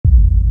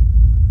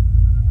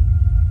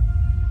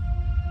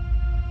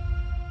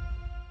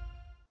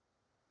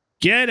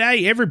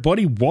G'day,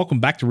 everybody.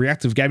 Welcome back to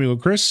Reactive Gaming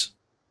with Chris.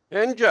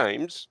 And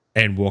James.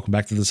 And welcome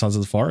back to the Sons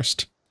of the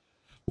Forest.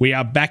 We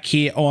are back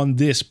here on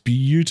this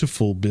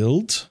beautiful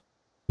build.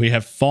 We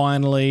have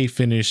finally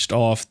finished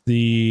off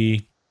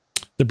the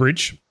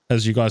bridge,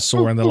 as you guys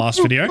saw in the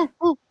last video.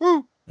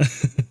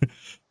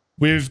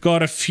 We've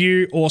got a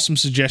few awesome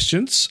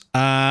suggestions.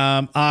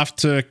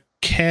 After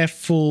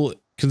careful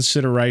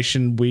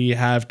consideration, we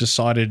have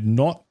decided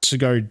not to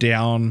go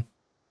down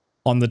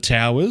on the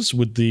towers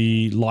with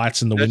the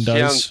lights in the windows.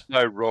 That sounds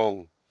so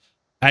wrong.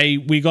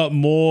 We got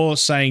more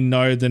saying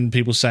no than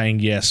people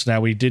saying yes.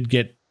 Now, we did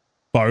get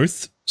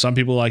both. Some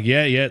people are like,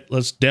 yeah,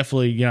 let's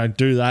definitely,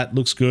 do that.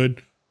 Looks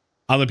good.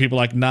 Other people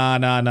are like,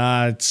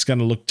 nah, it's going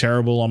to look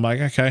terrible. I'm like,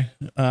 okay.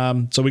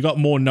 So we got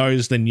more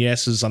no's than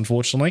yeses,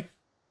 unfortunately.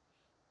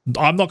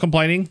 I'm not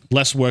complaining.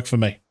 Less work for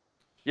me.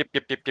 Yep.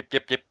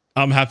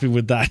 I'm happy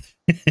with that.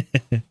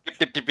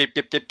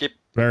 Yep.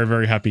 Very,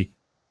 very happy.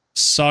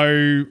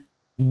 So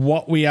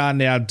what we are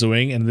now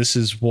doing, and this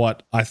is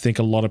what I think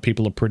a lot of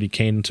people are pretty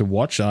keen to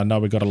watch. I know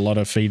we got a lot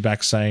of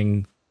feedback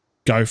saying,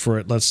 go for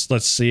it.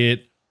 Let's see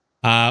it.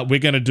 We're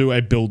going to do a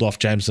build off,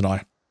 James and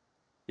I.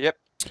 Yep.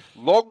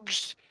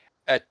 Logs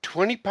at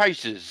 20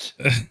 paces.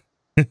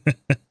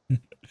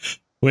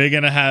 We're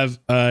going to have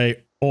a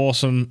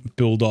awesome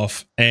build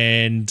off,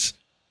 and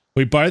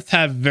we both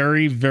have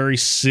very, very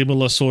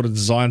similar sort of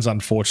designs,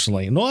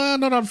 unfortunately. No,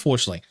 not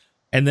unfortunately.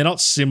 And they're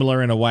not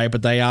similar in a way,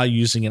 but they are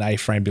using an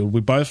A-frame build. We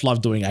both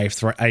love doing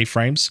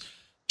A-frames.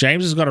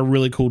 James has got a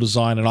really cool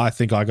design, and I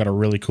think I got a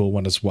really cool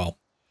one as well.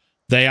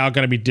 They are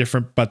going to be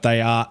different, but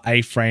they are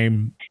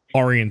A-frame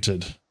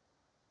oriented.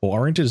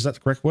 Or oriented, is that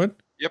the correct word?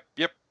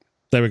 Yep.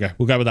 There we go.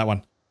 We'll go with that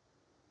one.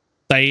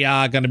 They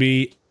are going to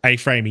be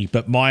A-framey,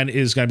 but mine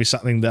is going to be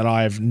something that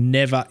I've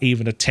never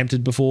even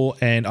attempted before,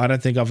 and I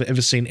don't think I've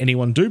ever seen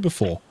anyone do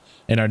before.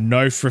 And I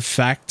know for a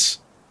fact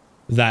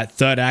that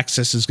Third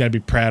Access is going to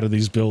be proud of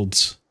these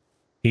builds.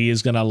 He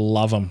is going to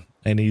love them,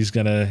 and he's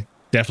going to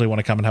definitely want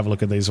to come and have a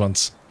look at these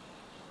ones.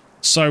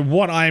 So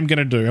what I am going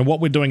to do, and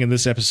what we're doing in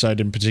this episode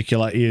in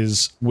particular,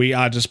 is we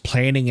are just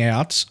planning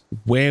out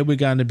where we're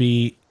going to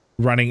be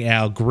running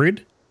our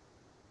grid,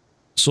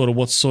 sort of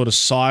what sort of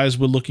size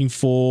we're looking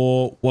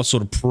for, what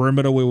sort of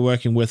perimeter we're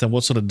working with, and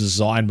what sort of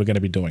design we're going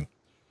to be doing.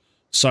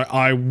 So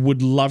I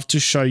would love to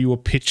show you a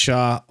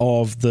picture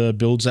of the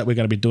builds that we're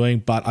going to be doing,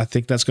 but I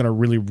think that's going to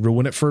really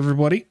ruin it for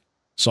everybody.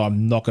 So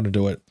I'm not going to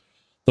do it.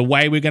 The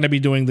way we're going to be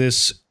doing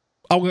this,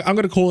 I'm going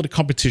to call it a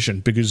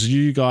competition, because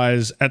you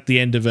guys at the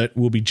end of it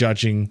will be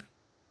judging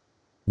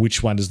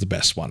which one is the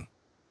best one.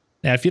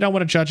 Now, if you don't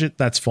want to judge it,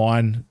 that's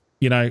fine.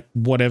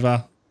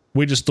 Whatever.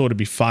 We just thought it'd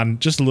be fun.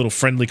 Just a little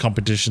friendly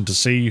competition to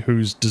see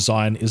whose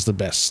design is the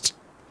best.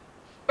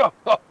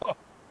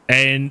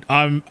 And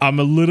I'm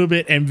a little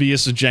bit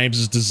envious of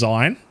James's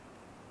design.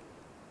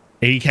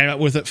 He came up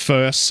with it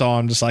first, so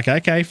I'm just like,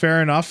 okay,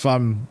 fair enough.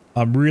 I'm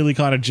really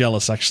kind of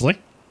jealous, actually.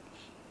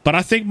 But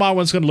I think my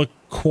one's going to look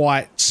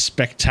quite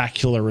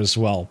spectacular as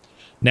well.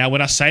 Now, when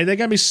I say they're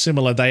going to be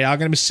similar, they are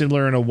going to be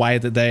similar in a way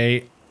that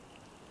they...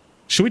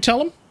 Should we tell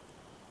them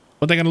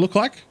what they're going to look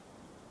like?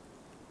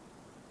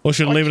 Or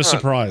should I leave it a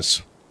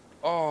surprise?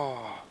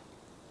 Oh.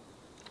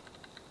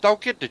 They'll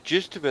get the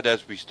gist of it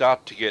as we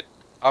start to get...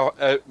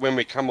 when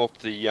we come off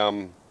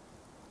the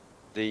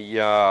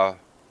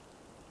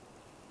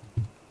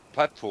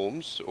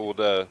platforms or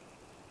the...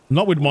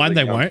 Not with mine,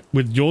 they won't.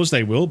 With yours,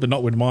 they will, but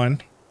not with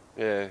mine.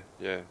 Yeah.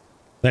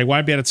 They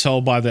won't be able to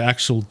tell by the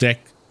actual deck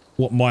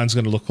what mine's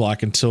going to look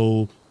like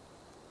until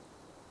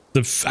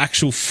the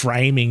actual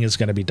framing is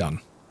going to be done.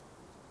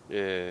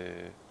 Yeah.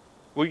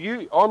 Well,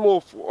 I'm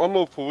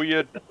all for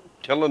you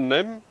telling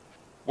them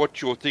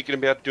what you're thinking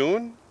about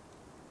doing.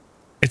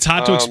 It's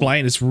hard to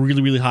explain. It's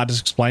really, really hard to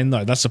explain,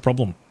 though. That's the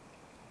problem.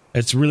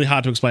 It's really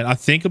hard to explain. I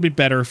think it'll be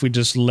better if we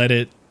just let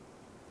it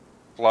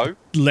flow.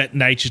 Let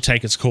nature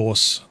take its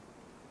course,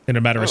 in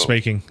a matter of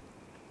speaking.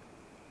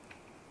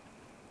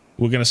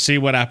 We're going to see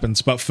what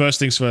happens. But first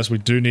things first, we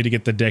do need to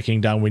get the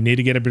decking done. We need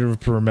to get a bit of a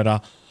perimeter.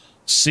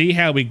 See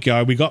how we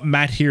go. We got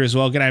Matt here as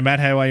well. G'day, Matt.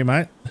 How are you,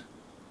 mate?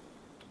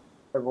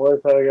 Hey, boys.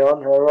 How are you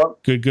going? How are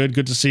you? Good.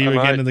 Good to see you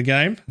again in the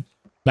game.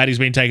 Matty's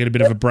been taking a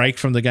bit of a break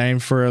from the game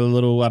for a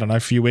little,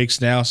 few weeks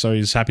now, so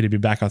he's happy to be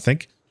back, I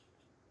think.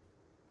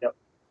 Yep.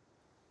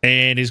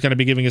 And he's going to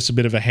be giving us a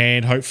bit of a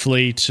hand,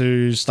 hopefully,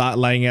 to start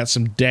laying out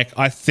some deck.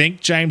 I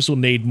think James will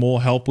need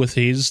more help with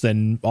his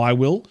than I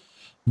will.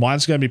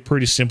 Mine's going to be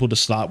pretty simple to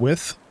start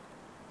with,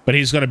 but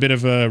he's got a bit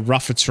of a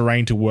rougher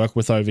terrain to work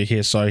with over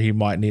here, so he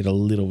might need a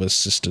little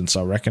assistance,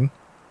 I reckon.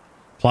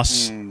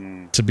 Plus,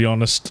 to be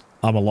honest,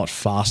 I'm a lot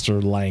faster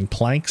laying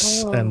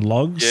planks and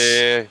logs.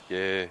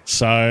 Yeah.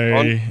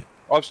 So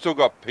I've still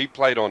got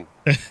P-plate on.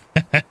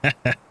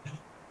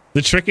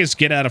 The trick is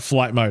get out of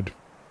flight mode.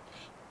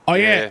 Oh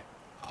yeah.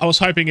 I was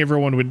hoping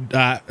everyone would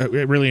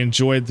really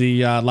enjoy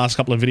the last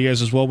couple of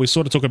videos as well. We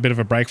sort of took a bit of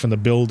a break from the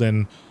build,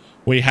 and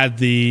we had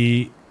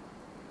the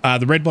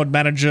Red Mod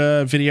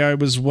Manager video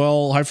as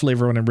well. Hopefully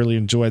everyone really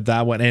enjoyed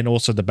that one, and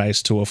also the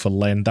base tour for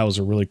Len. That was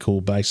a really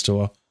cool base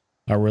tour.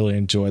 I really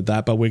enjoyed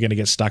that, but we're going to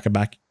get stuck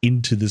back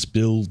into this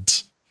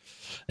build.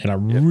 And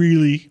I'm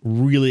really,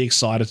 really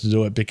excited to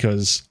do it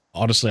because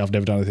honestly, I've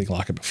never done anything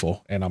like it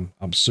before. And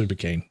I'm super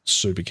keen,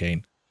 super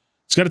keen.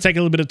 It's going to take a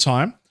little bit of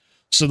time.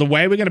 So the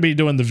way we're going to be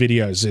doing the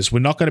videos is we're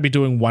not going to be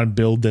doing one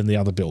build, then the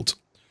other build.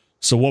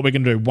 So what we're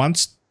going to do,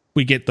 once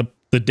we get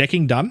the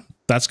decking done,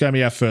 that's going to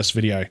be our first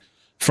video.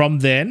 From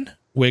then,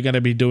 we're going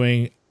to be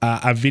doing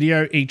a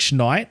video each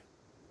night,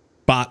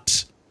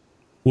 but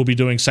we'll be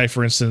doing, say,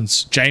 for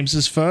instance,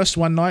 James's first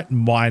one night,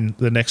 mine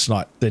the next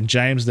night, then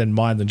James, then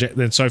mine,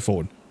 then so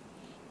forward.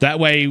 That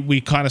way,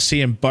 we kind of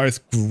see them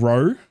both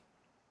grow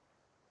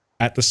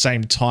at the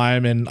same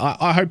time, and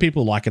I hope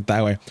people like it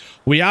that way.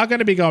 We are going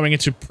to be going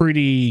into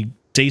pretty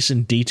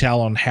decent detail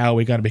on how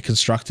we're going to be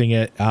constructing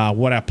it,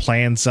 what our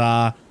plans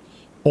are,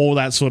 all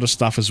that sort of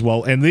stuff as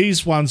well. And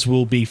these ones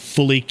will be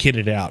fully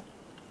kitted out,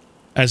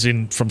 as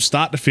in from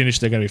start to finish.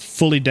 They're going to be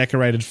fully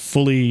decorated,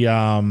 fully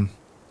done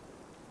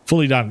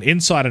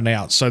inside and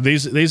out. So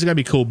these are going to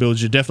be cool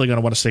builds. You're definitely going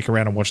to want to stick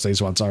around and watch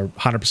these ones. I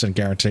 100%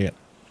 guarantee it.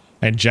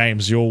 And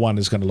James, your one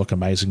is going to look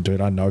amazing,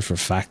 dude. I know for a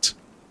fact.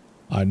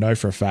 I know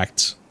for a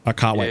fact. I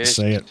can't wait to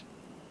see it.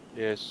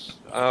 Yes.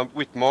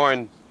 With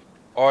mine,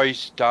 I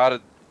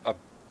started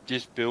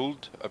this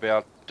build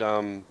about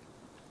a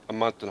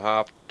month and a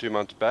half, 2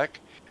 months back,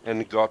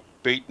 and got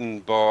beaten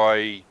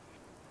by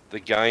the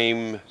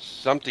game.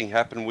 Something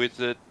happened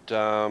with it.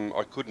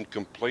 I couldn't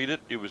complete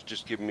it. It was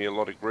just giving me a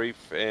lot of grief,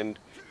 and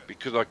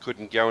because I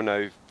couldn't go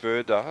no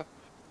further,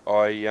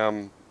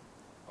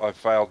 I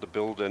failed the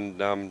build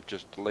and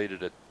just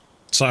deleted it.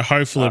 So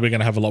hopefully we're going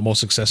to have a lot more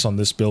success on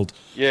this build.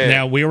 Yeah.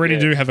 Now we already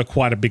do have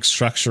quite a big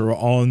structure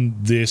on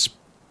this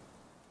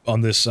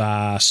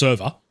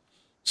server.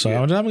 So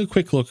I'm having a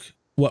quick look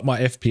what my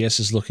FPS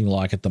is looking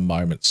like at the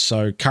moment.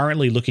 So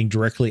currently looking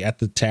directly at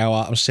the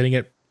tower, I'm sitting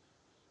at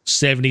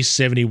 70,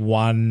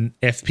 71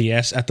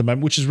 FPS at the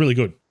moment, which is really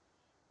good.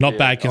 Not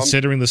bad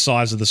considering the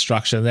size of the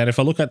structure. And then if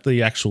I look at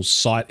the actual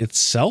site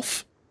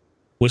itself,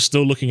 we're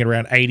still looking at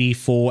around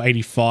 84,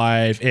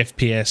 85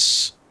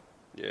 FPS.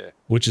 Yeah.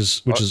 Which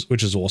is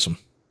awesome.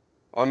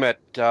 I'm at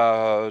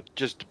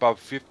just above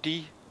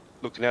 50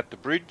 looking at the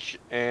bridge,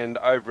 and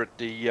over at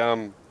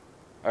the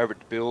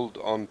build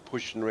I'm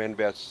pushing around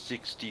about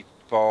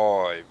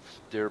 65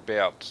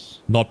 thereabouts.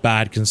 Not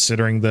bad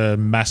considering the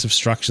massive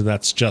structure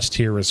that's just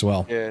here as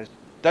well. Yeah.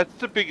 That's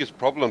the biggest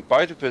problem.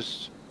 Both of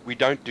us, we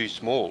don't do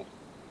small.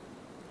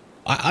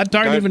 I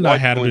don't even know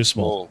how to do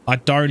small. I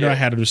don't know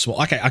how to do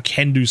small. Okay, I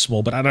can do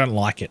small, but I don't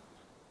like it.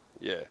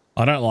 Yeah.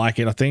 I don't like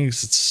it. I think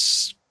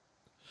it's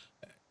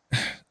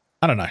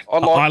I don't know.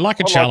 I like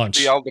a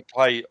challenge. I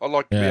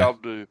like to be able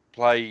to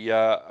play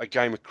a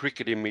game of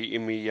cricket in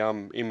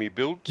me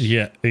builds.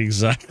 Yeah,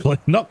 exactly.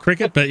 Not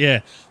cricket, but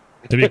yeah.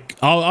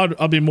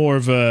 I'll be more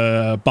of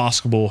a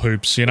basketball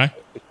hoops, you know?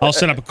 I'll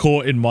set up a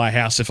court in my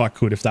house if I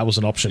could, if that was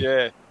an option.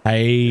 Yeah.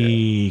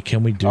 Hey,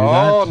 can we do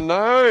that? Oh,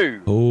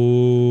 no.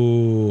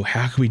 Oh,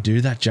 how can we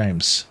do that,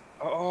 James?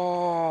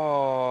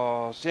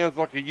 Oh, sounds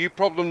like a you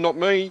problem, not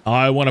me.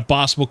 I want a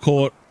basketball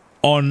court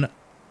on...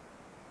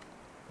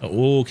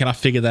 Oh, can I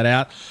figure that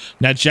out?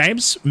 Now,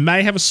 James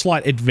may have a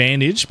slight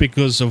advantage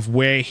because of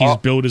where his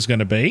build is going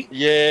to be.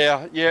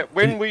 Yeah, yeah.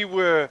 When we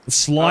were...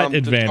 Slight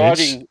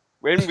advantage.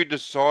 When we were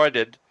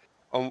deciding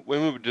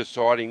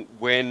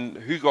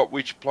who got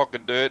which block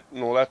of dirt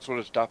and all that sort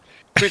of stuff,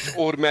 Chris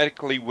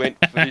automatically went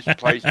for this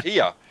place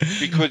here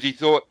because he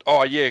thought,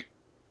 oh yeah,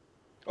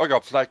 I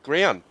got flat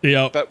ground.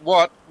 Yeah. But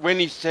when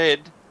he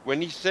said, I'm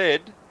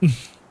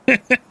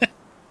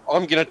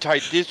going to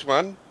take this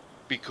one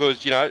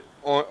because I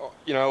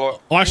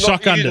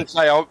shotgunned it.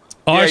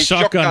 I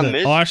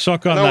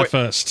shotgunned that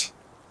first,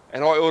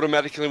 and I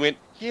automatically went,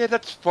 yeah,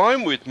 that's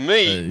fine with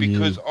me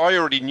because I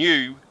already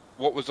knew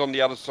what was on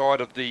the other side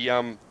of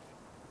the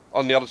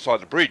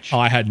bridge.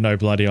 I had no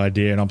bloody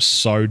idea, and I'm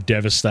so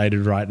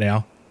devastated right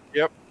now.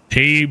 Yep.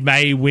 He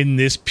may win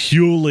this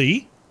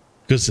purely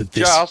because of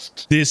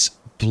this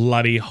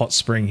bloody hot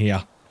spring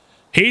here.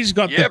 He's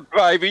got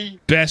the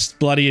best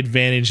bloody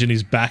advantage in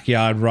his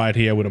backyard right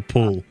here with a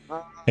pool.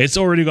 It's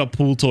already got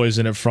pool toys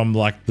in it from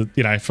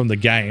from the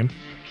game.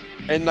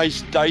 And they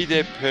stay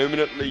there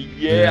permanently.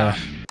 Yeah.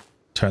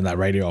 Turn that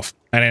radio off.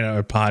 And ain't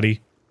no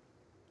party.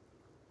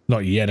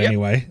 Not yet,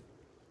 anyway.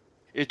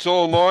 It's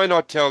all mine, I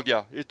tell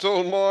you. It's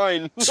all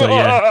mine. So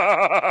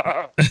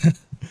yeah,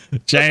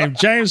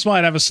 James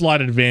might have a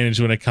slight advantage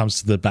when it comes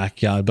to the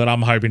backyard, but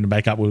I'm hoping to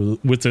make up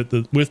with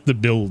the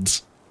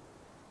builds.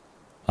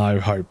 I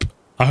hope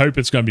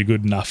it's going to be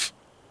good enough.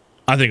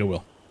 I think it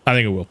will.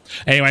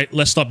 Anyway,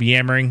 let's stop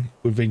yammering.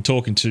 We've been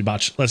talking too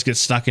much. Let's get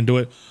stuck into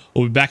it.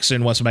 We'll be back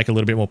soon once we make a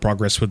little bit more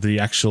progress with the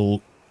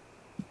actual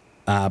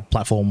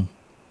platform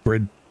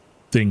grid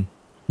thing.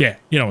 Yeah,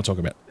 you know what I'm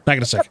talking about. Back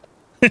in a sec.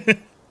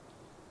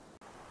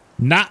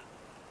 Nah.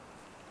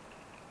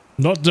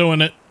 Not doing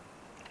it.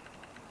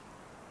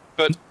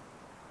 But...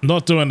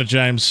 Not doing it,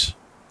 James.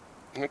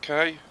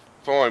 Okay,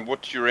 fine.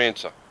 What's your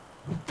answer?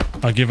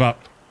 I give up.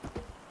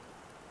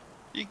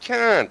 You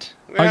can't.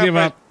 I give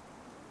up.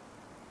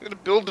 You got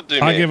a build to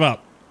do, man. I give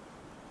up.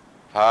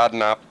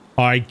 Harden up.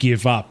 I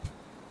give up.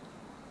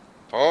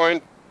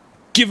 Fine.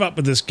 Give up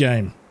with this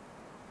game.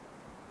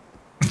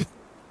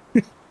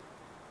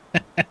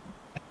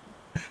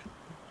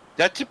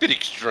 That's a bit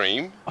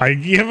extreme. I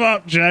give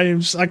up,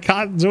 James. I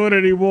can't do it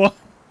anymore.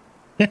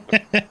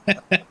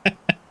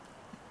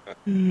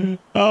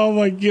 Oh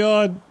my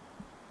god.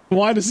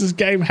 Why does this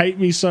game hate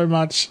me so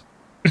much?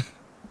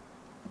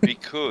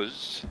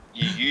 Because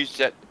you use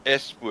that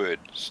S word,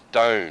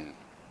 stone.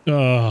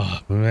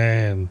 Oh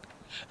man.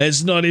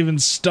 It's not even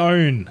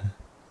stone.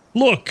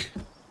 Look.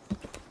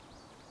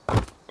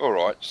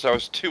 Alright, so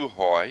it's too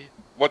high.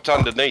 What's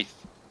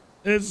underneath?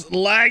 It's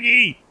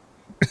laggy.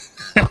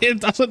 It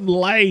doesn't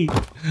lay.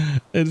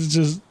 It's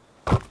just,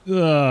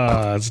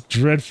 it's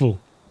dreadful.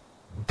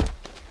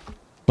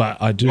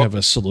 But I do have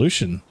a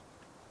solution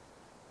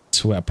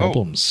to our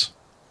problems.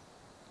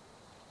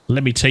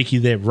 Let me take you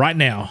there right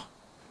now.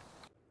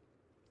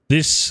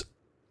 This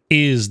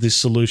is the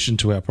solution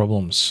to our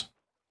problems.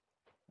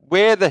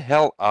 Where the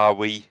hell are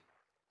we?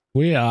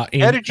 We are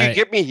in. How did you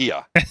get me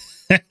here?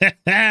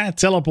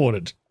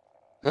 Teleported.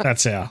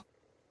 That's how.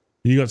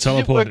 You got teleported.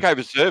 Does it work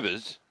over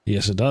servers?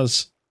 Yes, it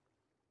does.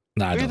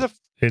 No,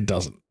 it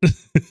doesn't.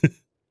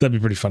 That'd be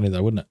pretty funny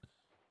though, wouldn't it?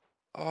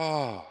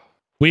 Oh.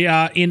 We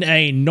are in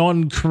a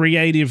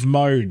non-creative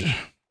mode.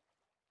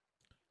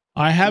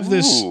 I have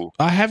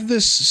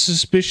this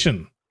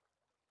suspicion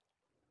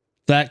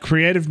that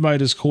creative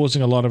mode is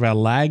causing a lot of our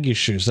lag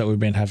issues that we've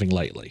been having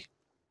lately.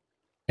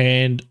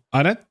 And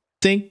I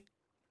think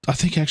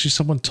actually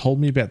someone told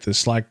me about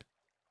this. Like,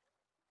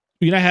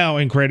 you know how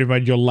in creative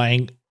mode you're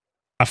laying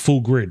a full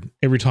grid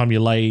every time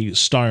you lay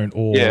stone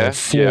or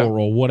floor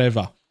or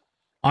whatever.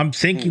 I'm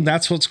thinking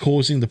that's what's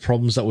causing the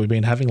problems that we've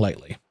been having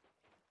lately.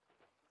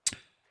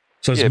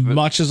 So as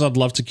much as I'd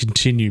love to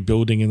continue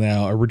building in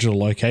our original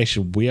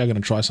location, we are going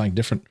to try something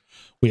different.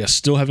 We are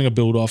still having a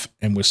build off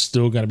and we're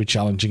still going to be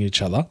challenging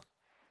each other,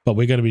 but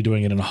we're going to be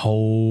doing it in a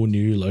whole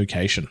new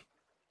location.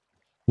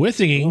 We're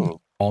thinking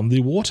on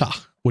the water.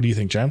 What do you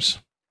think, James?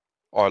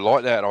 I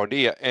like that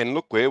idea. And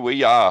look where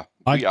we are.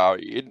 We are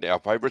in our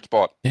favourite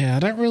spot. Yeah, I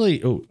don't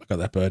really... Oh, I got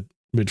that bird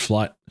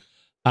mid-flight.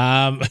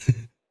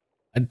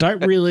 I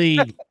don't really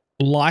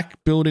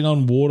like building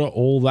on water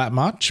all that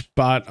much,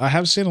 but I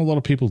have seen a lot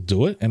of people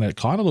do it, and it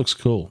kind of looks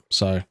cool.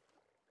 So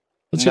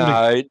let's give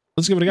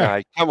it a go.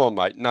 No, come on,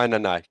 mate.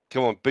 No.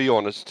 Come on, be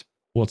honest.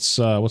 What's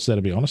there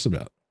to be honest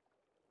about?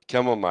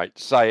 Come on, mate.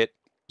 Say it.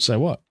 Say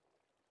what?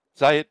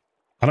 Say it.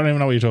 I don't even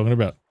know what you're talking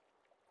about.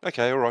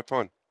 Okay, all right,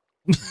 fine.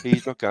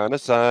 He's not going to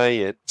say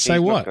it. Say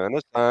what? He's not going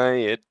to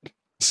say it.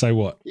 Say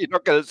what? You're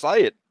not going to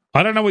say it.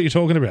 I don't know what you're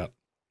talking about.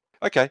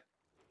 Okay.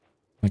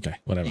 Okay,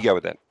 whatever. You go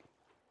with that.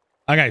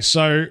 Okay,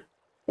 so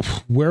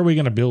where are we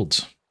going to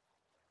build?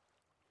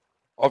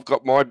 I've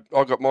got my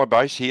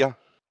base here.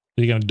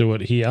 You're going to do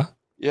it here?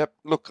 Yep.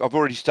 Look, I've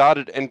already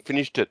started and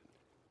finished it.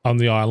 On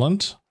the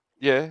island?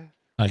 Yeah.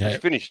 Okay.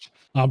 It's finished.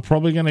 I'm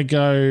probably going to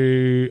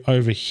go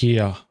over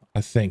here,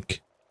 I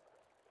think.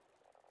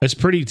 It's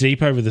pretty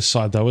deep over this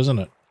side though, isn't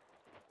it?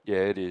 Yeah,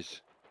 it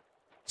is.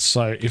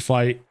 So if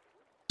I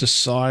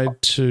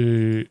decide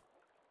to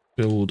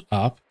build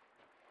up,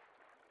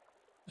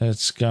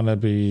 it's going to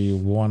be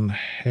one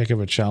heck of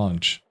a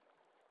challenge.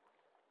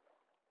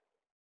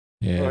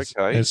 Yeah,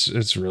 okay.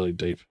 It's really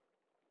deep.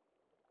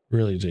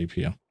 Really deep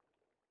here.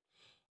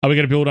 Are we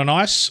going to build on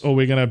ice or are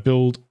we going to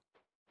build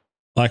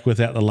like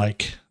without the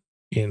lake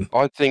in?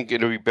 I think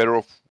it'll be better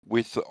off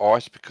with the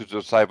ice because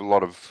it'll save a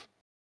lot of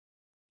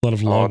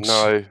logs.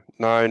 Oh,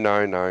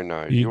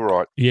 no. You're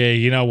right. Yeah,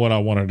 you know what I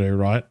want to do,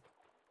 right?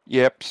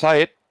 Yep,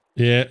 say it.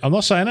 Yeah, I'm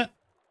not saying it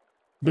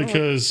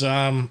because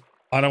I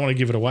don't want to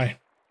give it away.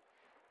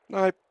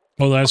 No.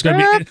 Although it's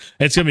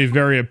gonna be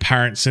very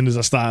apparent as soon as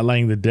I start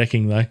laying the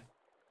decking though.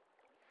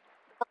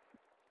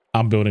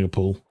 I'm building a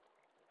pool.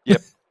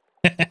 Yep.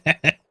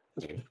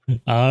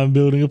 I'm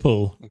building a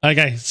pool.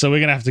 Okay, so we're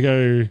gonna have to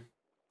go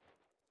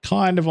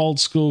kind of old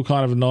school,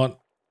 kind of not.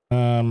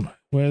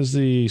 Where's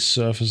the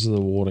surface of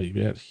the water?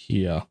 About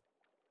here.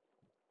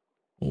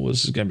 Oh,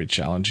 this is going to be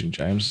challenging,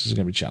 James. This is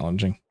going to be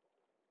challenging.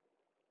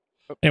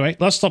 Anyway,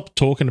 let's stop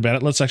talking about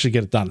it. Let's actually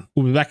get it done.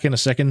 We'll be back in a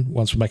second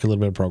once we make a little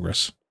bit of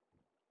progress.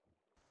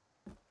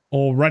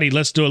 Alrighty,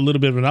 let's do a little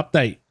bit of an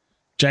update.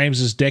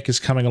 James's deck is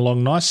coming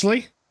along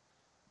nicely.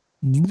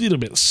 Little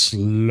bit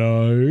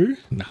slow.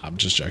 Nah, I'm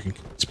just joking.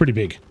 It's pretty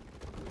big.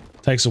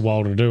 Takes a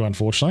while to do,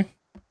 unfortunately.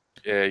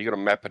 Yeah, you got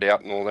to map it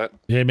out and all that.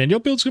 Yeah, man, your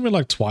build's going to be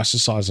like twice the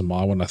size of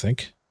my one, I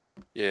think.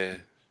 Yeah.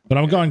 But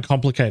I'm going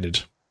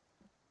complicated.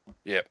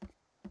 Yep.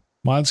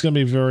 Mine's going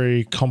to be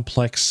very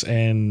complex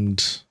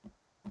and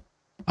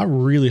I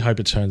really hope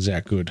it turns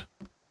out good.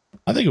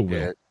 I think it will.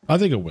 Yeah. I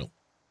think it will.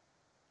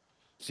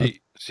 See,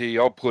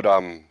 I'll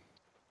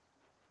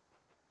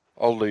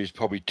lose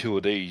probably 2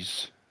 of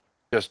these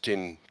just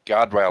in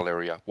guardrail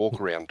area,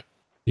 walk around.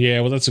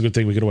 Yeah, well, that's a good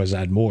thing. We could always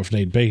add more if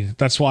need be.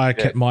 That's why I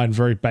kept mine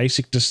very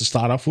basic just to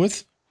start off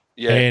with.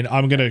 Yeah. And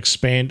I'm going to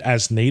expand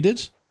as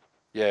needed.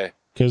 Yeah.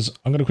 Because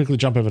I'm going to quickly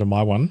jump over to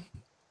my one.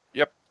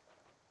 Yep.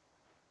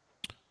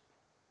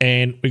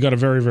 And we got a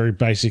very, very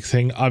basic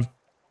thing. I've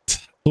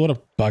Thought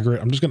I'd bugger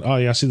it. I'm just going to... Oh,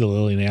 yeah, I see the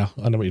lily now.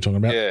 I know what you're talking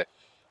about. Yeah.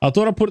 I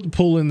thought I'd put the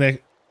pool in there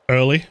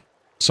early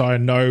so I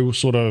know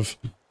sort of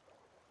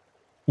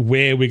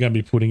where we're going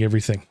to be putting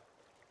everything.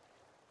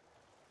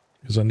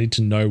 Because I need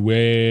to know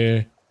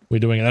where we're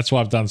doing it. That's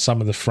why I've done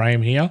some of the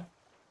frame here.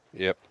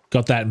 Yep.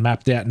 Got that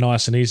mapped out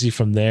nice and easy.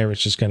 From there,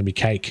 it's just going to be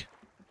cake.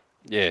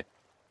 Yeah.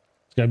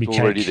 It's going to be all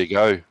cake. ready to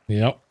go.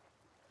 Yep.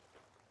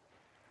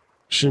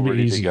 Should all be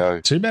ready easy. to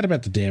go. Too bad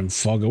about the damn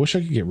fog. I wish I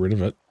could get rid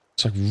of it.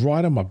 It's like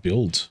right on my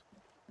build.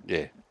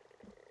 Yeah.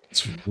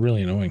 It's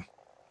really annoying.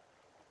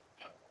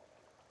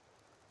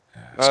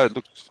 Oh, it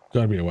looks...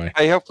 Got to be away.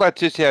 Hey, how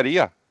flat's this out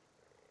here?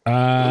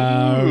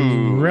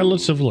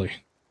 Relatively.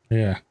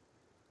 Yeah.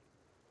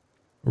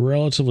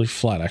 Relatively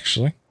flat,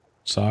 actually.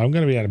 So I'm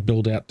going to be able to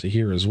build out to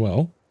here as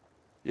well.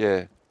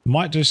 Yeah.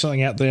 Might do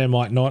something out there,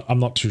 might not. I'm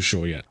not too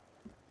sure yet.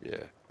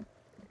 Yeah.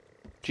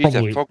 Geez,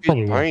 that fog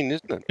is pain,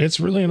 isn't it? It's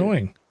really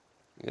annoying.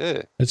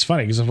 Yeah. It's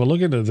funny, because if I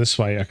look at it this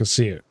way, I can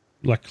see it,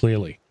 like,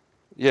 clearly.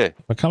 Yeah.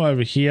 If I come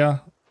over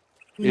here...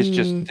 It's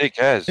just thick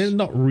as. It's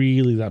not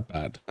really that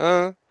bad.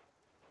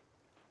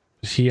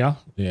 Here?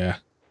 Yeah.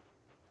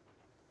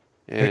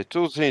 Yeah, it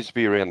all seems to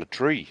be around a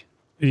tree.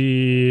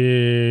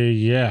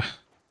 Yeah.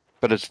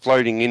 But it's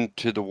floating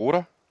into the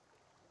water.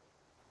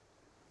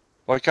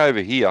 Like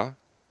over here,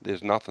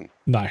 there's nothing.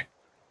 No.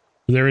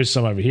 There is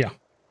some over here.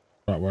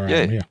 Right where I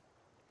am here.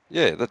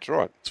 Yeah, that's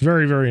right. It's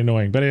very, very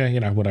annoying. But, you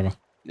know, whatever.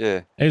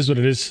 Yeah. It is what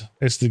it is.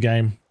 It's the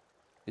game.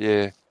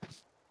 Yeah.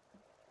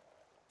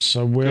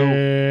 So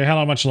where...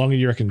 How much longer do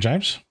you reckon,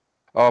 James?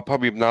 Oh,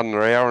 probably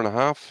another hour and a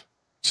half.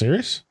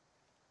 Serious?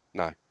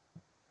 No.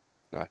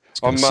 No.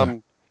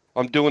 I'm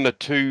doing a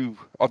two...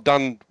 I've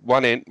done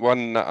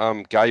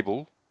one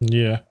gable.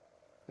 Yeah.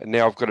 And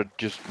now I've got to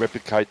just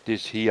replicate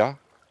this here.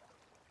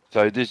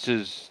 So this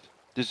is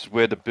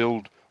where the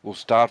build will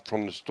start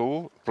from the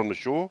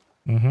shore.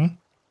 Mm-hmm.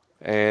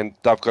 And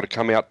they've got to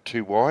come out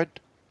too wide.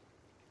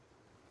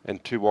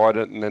 And too wide,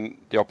 and then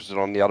the opposite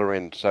on the other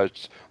end. So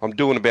I'm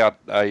doing about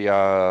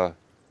a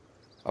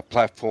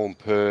platform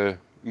per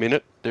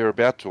minute,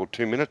 thereabouts, or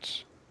 2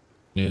 minutes.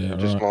 Yeah,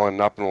 just lining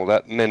up and all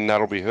that, and then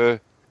that'll be her.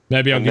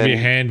 Maybe I'll give you a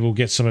hand. We'll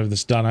get some of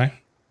this done, eh?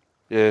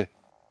 Yeah.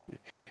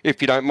 If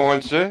you don't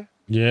mind, sir.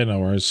 Yeah, no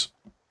worries.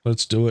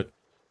 Let's do it.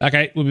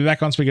 Okay, we'll be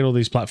back once we get all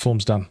these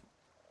platforms done.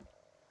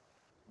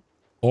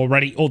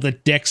 Already, all the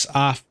decks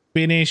are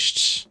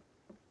finished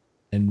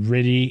and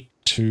ready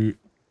to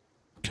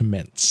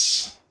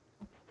commence.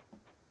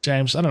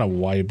 James, I don't know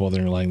why you're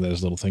bothering laying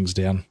those little things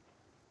down.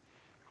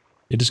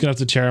 You're just going to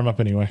have to tear them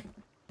up anyway.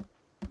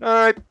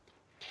 Nope.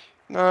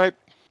 Nope.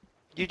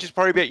 You just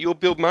worry about your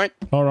build, mate.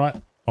 All right.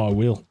 I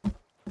will.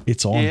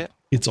 It's on. Yeah.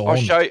 It's on.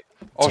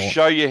 I'll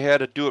show you how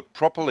to do it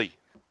properly.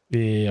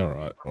 Yeah, all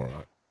right. All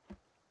right.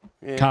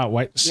 Yeah. Can't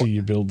wait to see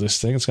you build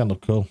this thing. It's going to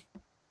look cool.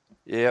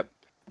 Yep.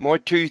 My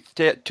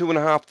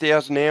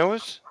 2,500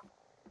 hours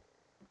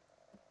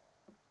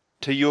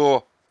to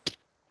your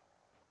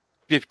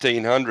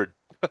 1,500.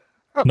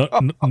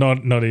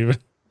 Not even.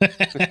 I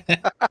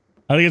think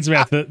it's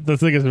about the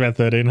thing is about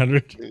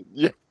 1,300.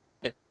 Yeah.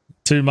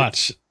 Too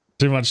much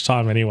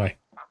time anyway.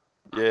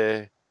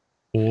 Yeah.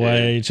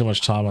 Way too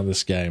much time on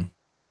this game.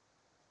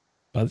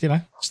 But you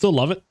know, still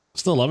love it.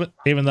 Still love it,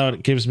 even though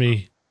it gives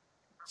me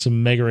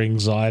some mega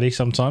anxiety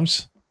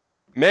sometimes.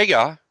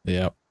 Mega.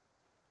 Yeah.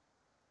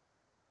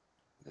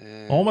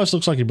 Almost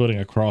looks like you're building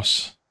a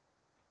cross.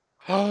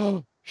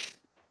 Oh.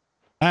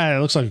 Ah, it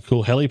looks like a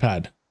cool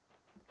helipad.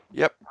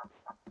 Yep.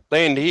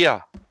 Land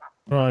here.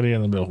 Right here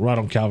in the middle, right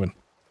on Calvin.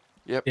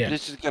 Yep. Yeah.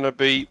 This is going to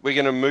be, we're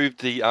going to move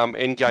the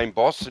end game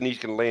boss and he's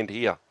going to land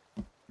here.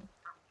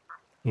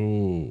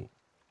 Ooh.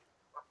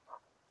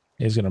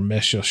 He's going to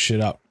mess your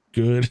shit up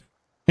good.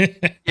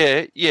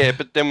 Yeah,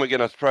 but then we're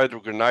going to throw the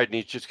grenade and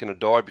he's just going to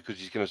die because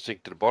he's going to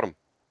sink to the bottom.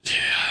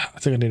 Yeah, I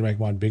think I need to make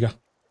mine bigger.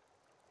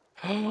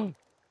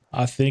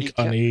 I think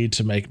I need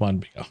to make mine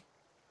bigger.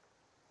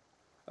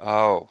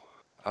 Oh.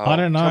 I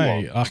don't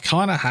know. I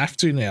kind of have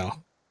to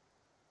now.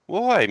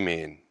 Why,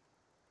 man?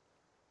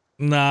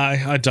 No,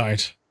 I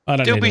don't. I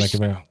don't need to make it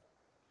bigger.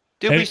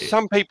 There'll be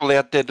some people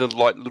out there that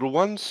like little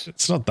ones.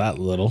 It's not that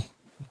little.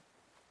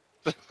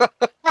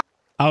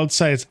 I would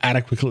say it's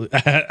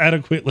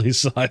adequately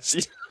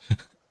sized.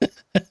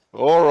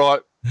 All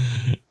right.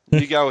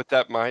 You go with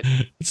that, mate.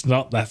 It's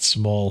not that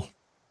small.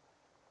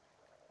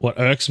 What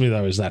irks me,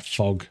 though, is that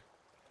fog.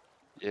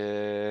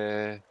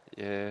 Yeah.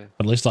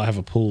 At least I have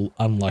a pool,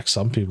 unlike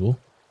some people.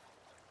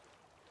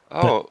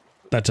 Oh.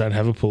 That don't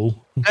have a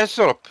pool. That's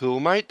not a pool,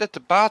 mate. That's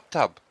a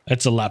bathtub.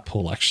 It's a lap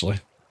pool, actually.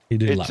 You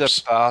do laps.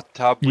 It's a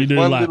bathtub with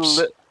one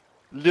little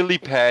lily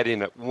pad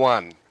in it.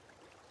 One.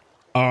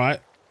 All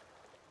right.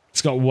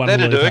 It's got one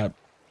lily pad.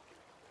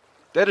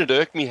 That'd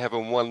irk me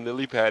having one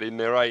lily pad in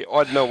there, eh?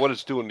 I don't know what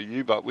it's doing to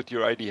you, but with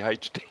your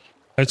ADHD.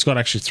 It's got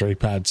actually 3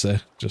 pads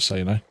there, just so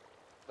you know.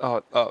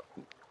 Oh.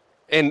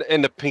 And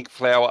the pink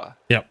flower.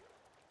 Yep.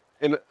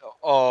 And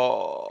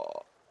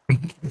oh.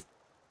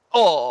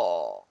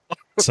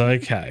 It's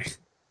okay.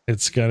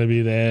 It's going to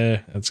be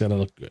there. It's going to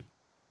look good.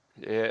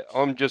 Yeah,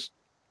 I'm just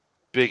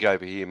big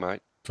over here,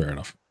 mate. Fair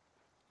enough.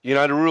 You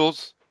know the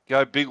rules.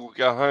 Go big or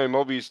go home.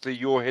 Obviously,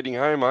 you're heading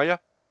home, are you?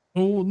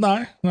 Oh,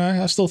 no.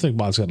 I still think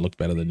mine's going to look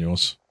better than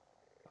yours.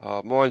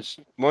 Mine's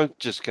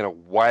just going to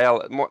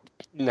wail it.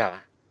 Nah.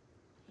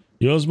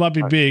 Yours might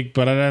be big,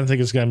 but I don't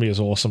think it's going to be as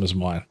awesome as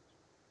mine.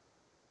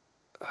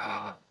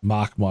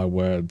 Mark my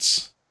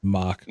words.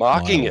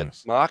 Marking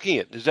it.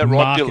 Is that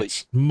right, Billy?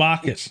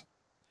 Mark it.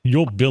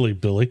 You're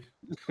Billy.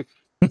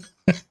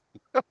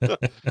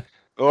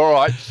 All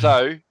right,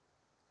 so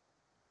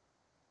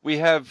we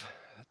have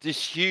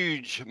this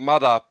huge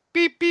mother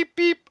beep, beep,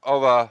 beep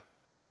of a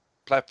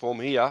platform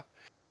here,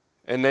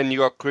 and then you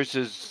got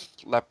Chris's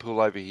lap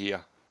pool over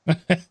here.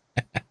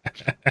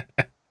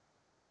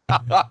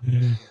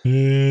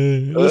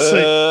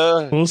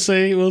 We'll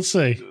see.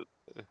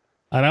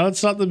 I know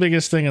it's not the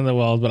biggest thing in the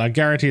world, but I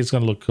guarantee it's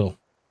going to look cool.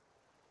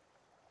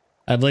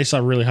 At least I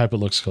really hope it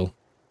looks cool.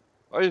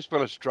 I just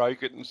want to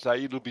stroke it and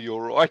say it'll be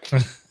all right.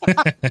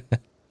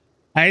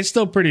 Hey, it's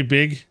still pretty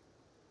big.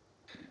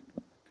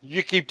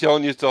 You keep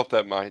telling yourself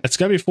that, mate. It's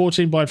going to be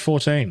 14 by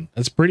 14.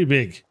 It's pretty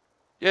big.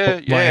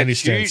 Yeah,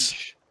 it's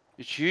huge.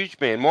 It's huge,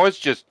 man. Mine's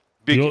just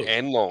big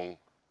and long.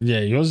 Yeah,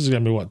 yours is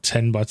going to be, what,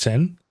 10 by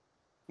 10?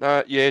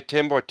 No, yeah,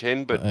 10 by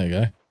 10, but... There you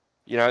go.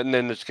 You know, and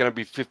then it's going to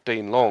be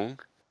 15 long.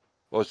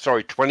 Or,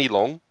 sorry, 20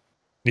 long.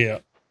 Yeah.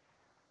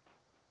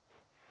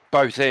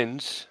 Both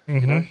ends,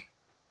 you know?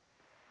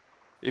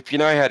 If you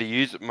know how to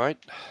use it, mate.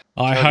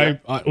 I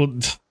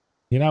hope...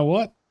 you know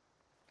what?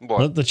 What?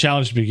 Let the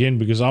challenge begin,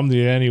 because I'm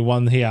the only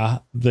one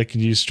here that can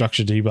use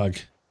structure debug.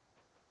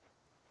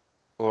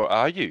 Or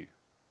are you?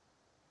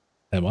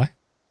 Am I?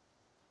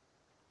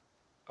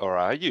 Or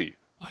are you?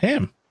 I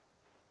am.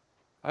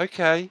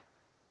 Okay.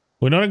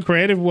 We're not in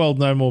creative world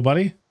no more,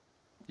 buddy.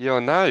 Yeah, I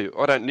know.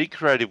 I don't need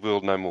creative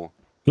world no more.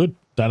 Good.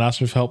 Don't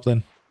ask me for help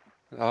then.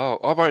 Oh,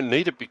 I won't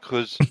need it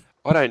because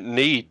I don't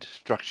need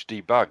structure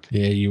debug.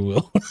 Yeah, you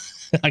will.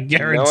 I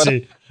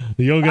guarantee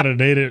you're going to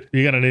need it.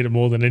 You're going to need it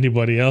more than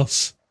anybody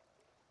else.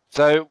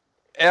 So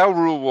our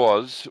rule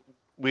was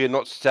we're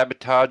not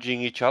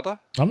sabotaging each other.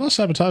 I'm not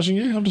sabotaging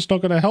you. I'm just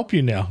not going to help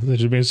you now that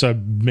you've been so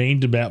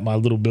mean about my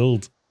little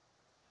build.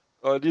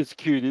 Oh, it is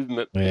cute, isn't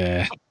it?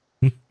 Yeah.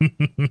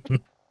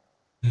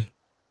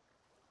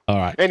 All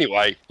right.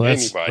 Anyway,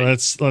 let's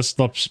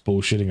stop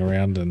bullshitting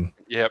around and.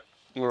 Yep.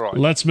 All right.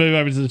 Let's move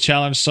over to the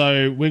challenge.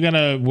 So we're going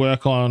to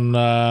work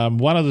on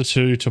one of the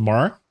two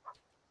tomorrow.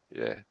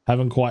 Yeah.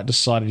 Haven't quite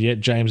decided yet.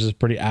 James is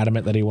pretty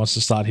adamant that he wants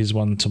to start his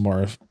one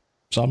tomorrow.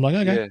 So I'm like,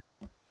 okay,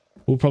 yeah.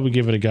 We'll probably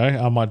give it a go.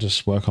 I might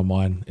just work on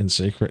mine in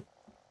secret.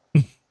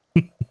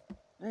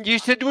 You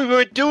said we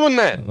weren't doing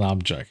that. No,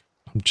 I'm joking.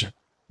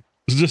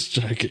 Just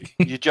joking.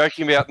 You're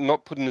joking about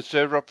not putting the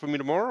server up for me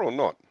tomorrow or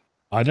not?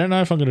 I don't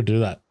know if I'm going to do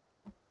that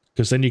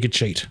because then you could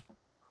cheat.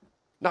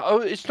 No,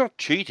 it's not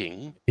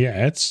cheating.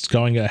 Yeah, it's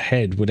going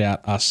ahead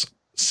without us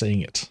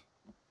seeing it.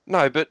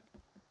 No, but...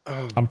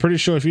 I'm pretty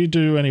sure if you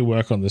do any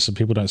work on this and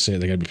people don't see it,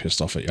 they're going to be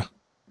pissed off at you.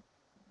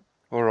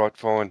 All right,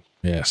 fine.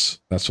 Yes,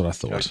 that's what I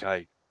thought.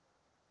 Okay.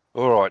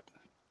 All right.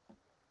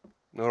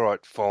 All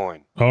right,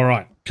 fine. All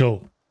right,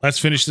 cool. Let's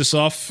finish this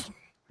off.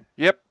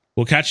 Yep.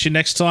 We'll catch you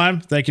next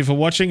time. Thank you for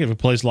watching. If you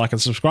please like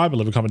and subscribe and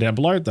leave a comment down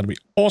below. That'll be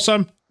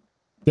awesome.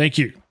 Thank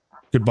you.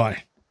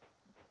 Goodbye.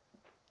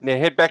 Now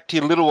head back to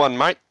your little one,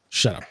 mate.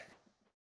 Shut up.